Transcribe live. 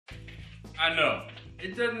I know,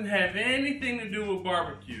 it doesn't have anything to do with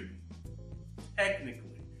barbecue,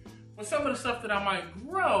 technically. But some of the stuff that I might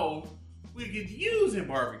grow, we could use in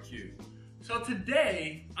barbecue. So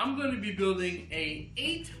today, I'm going to be building a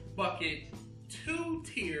 8-bucket,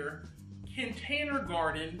 2-tier container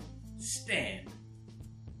garden stand.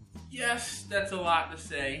 Yes, that's a lot to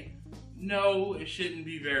say. No, it shouldn't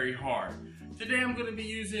be very hard. Today I'm going to be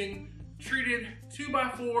using treated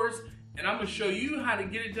 2x4s, and I'm going to show you how to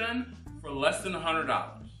get it done for less than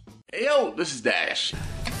 $100. Hey yo, this is Dash.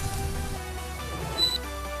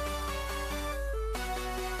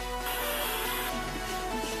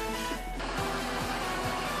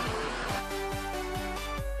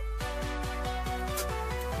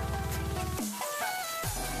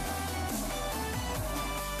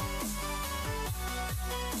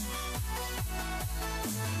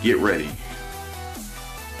 Get ready.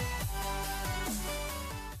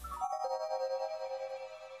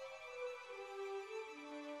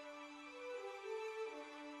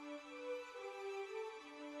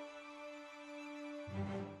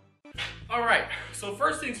 All right, so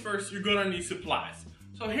first things first, you're gonna need supplies.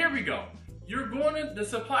 So here we go. The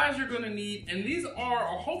supplies you're gonna need, and these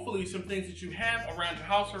are hopefully some things that you have around your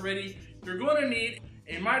house already. You're gonna need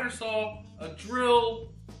a miter saw, a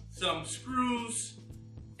drill, some screws,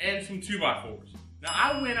 and some 2x4s. Now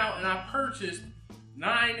I went out and I purchased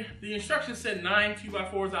 9, the instructions said 9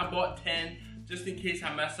 2x4s, I bought 10, just in case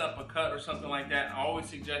I mess up a cut or something like that. I always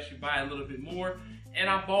suggest you buy a little bit more. And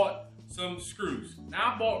I bought some screws.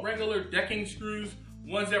 Now I bought regular decking screws,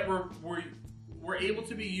 ones that were able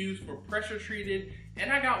to be used for pressure treated,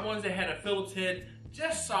 and I got ones that had a Phillips head,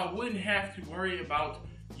 just so I wouldn't have to worry about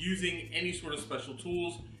using any sort of special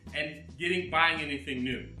tools and buying anything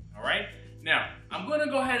new, all right? Now, I'm gonna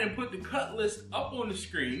go ahead and put the cut list up on the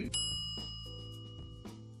screen.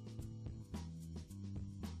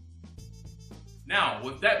 Now,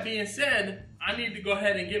 with that being said, I need to go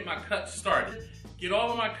ahead and get my cuts started. Get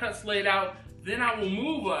all of my cuts laid out, then I will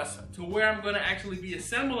move us to where I'm gonna actually be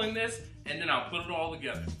assembling this, and then I'll put it all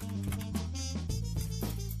together.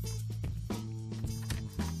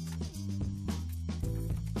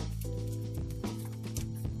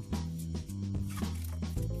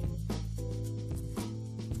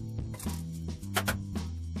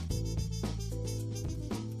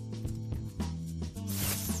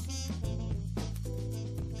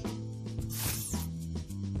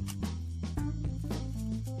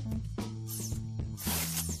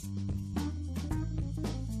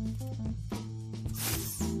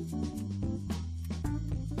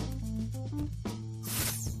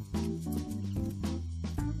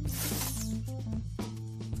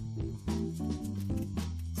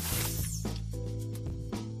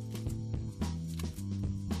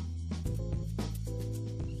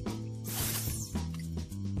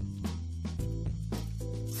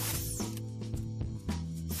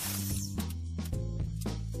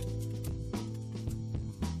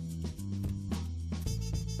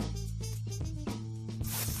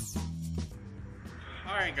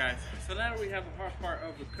 Alright guys, so now that we have the hard part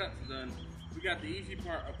of the cuts done, we got the easy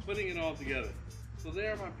part of putting it all together. So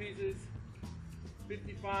there are my pieces,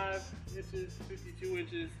 55 inches, 52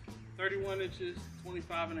 inches, 31 inches,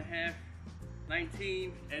 25 and a half,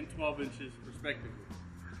 19 and 12 inches respectively.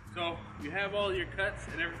 So you have all your cuts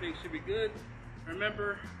and everything should be good.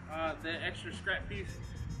 Remember, the extra scrap piece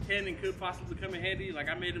can and could possibly come in handy. Like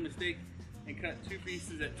I made a mistake and cut 2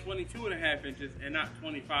 pieces at 22 and a half inches and not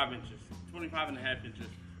 25 inches, 25 and a half inches.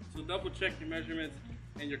 So double check your measurements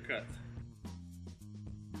and your cuts.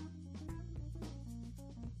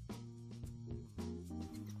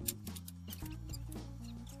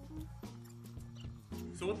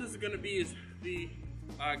 So what this is going to be is if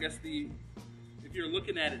you're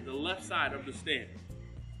looking at it, the left side of the stand.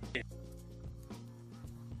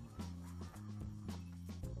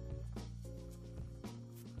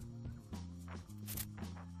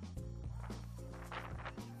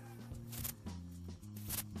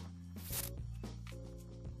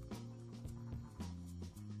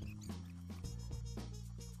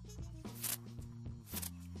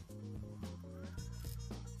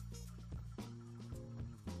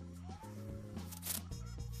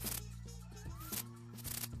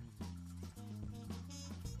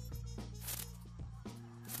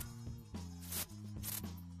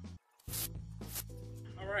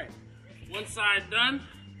 Alright, one side done.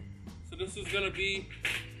 So this is going to be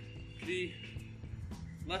the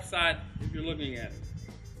left side if you're looking at it.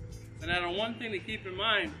 So now the one thing to keep in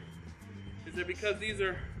mind is that because these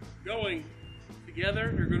are going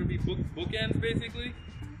together, they're going to be bookends basically,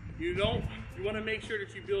 you want to make sure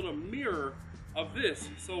that you build a mirror of this,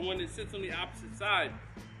 so when it sits on the opposite side,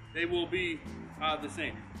 they will be the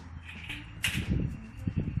same.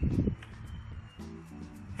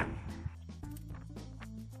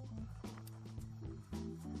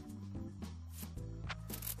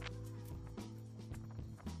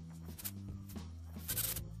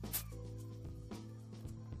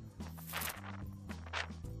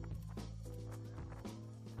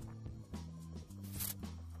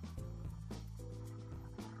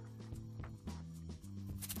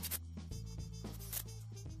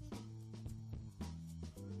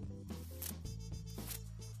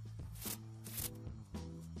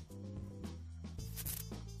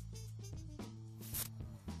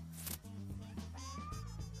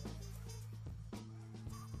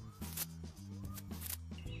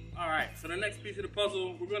 Alright, so the next piece of the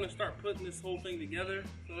puzzle, we're going to start putting this whole thing together.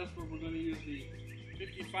 So that's where we're going to use the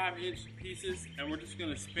 55-inch pieces, and we're just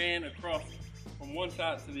going to span across from one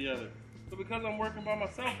side to the other. So because I'm working by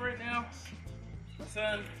myself right now, my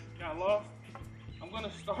son got lost, I'm going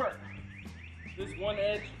to start this one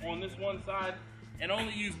edge on this one side and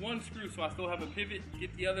only use one screw so I still have a pivot,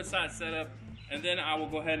 get the other side set up, and then I will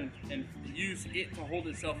go ahead and use it to hold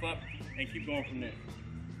itself up and keep going from there.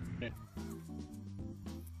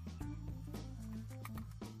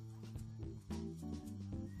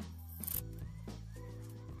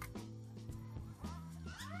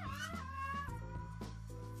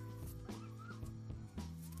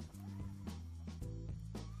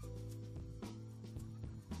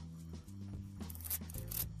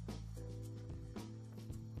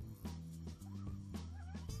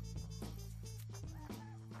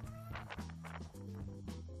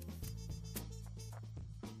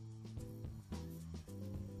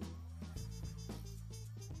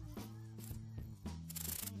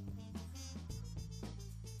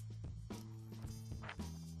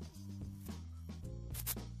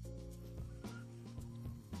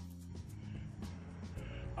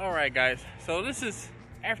 Alright guys, so this is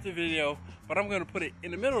after the video, but I'm going to put it in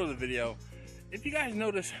the middle of the video. If you guys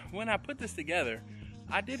notice, when I put this together,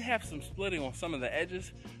 I did have some splitting on some of the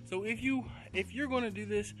edges. So if you're going to do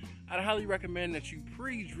this, I'd highly recommend that you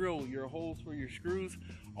pre-drill your holes for your screws,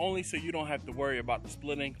 only so you don't have to worry about the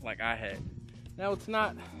splitting like I had. Now it's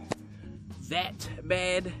not that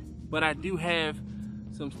bad, but I do have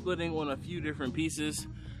some splitting on a few different pieces.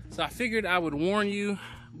 So I figured I would warn you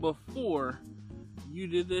before you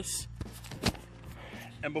did this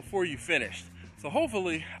and before you finished. So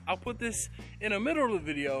hopefully I'll put this in the middle of the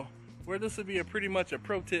video where this will be pretty much a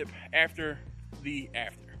pro tip after the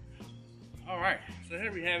after. All right, so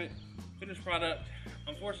here we have it, finished product.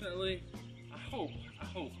 Unfortunately, I hope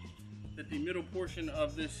that the middle portion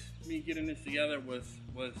of this, me getting this together, was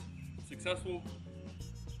successful.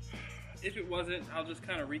 If it wasn't, I'll just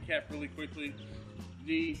kind of recap really quickly.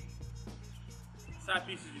 The side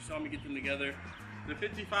pieces, you saw me get them together. The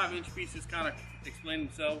 55-inch pieces kind of explain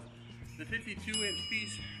themselves. The 52-inch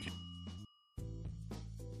piece,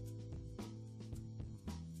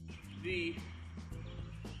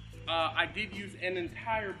 I did use an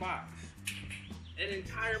entire box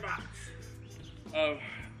of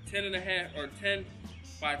 10.5 or 10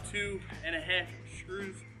 by 2.5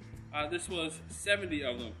 screws. This was 70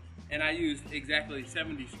 of them, and I used exactly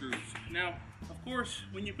 70 screws. Now, of course,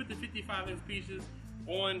 when you put the 55-inch pieces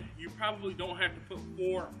on, you probably don't have to put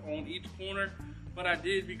 4 on each corner, but I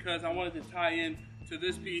did because I wanted to tie in to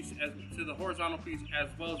this piece, to the horizontal piece, as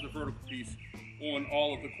well as the vertical piece on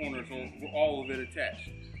all of the corners, or all of it attached.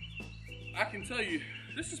 I can tell you,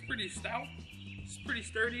 this is pretty stout. It's pretty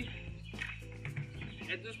sturdy.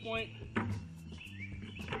 At this point,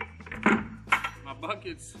 my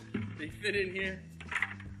buckets, they fit in here,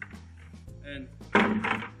 and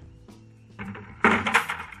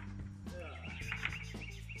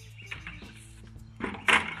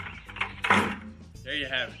there you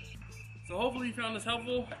have it. So hopefully you found this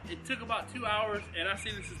helpful. It took about 2 hours, and I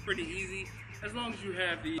say this is pretty easy as long as you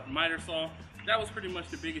have the miter saw. That was pretty much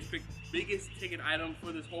the biggest ticket item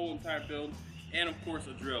for this whole entire build, and of course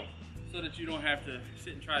a drill, so that you don't have to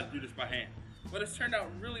sit and try to do this by hand. But it's turned out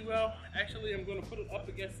really well. Actually, I'm going to put it up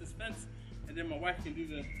against this fence, and then my wife can do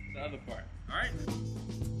the other part. All right?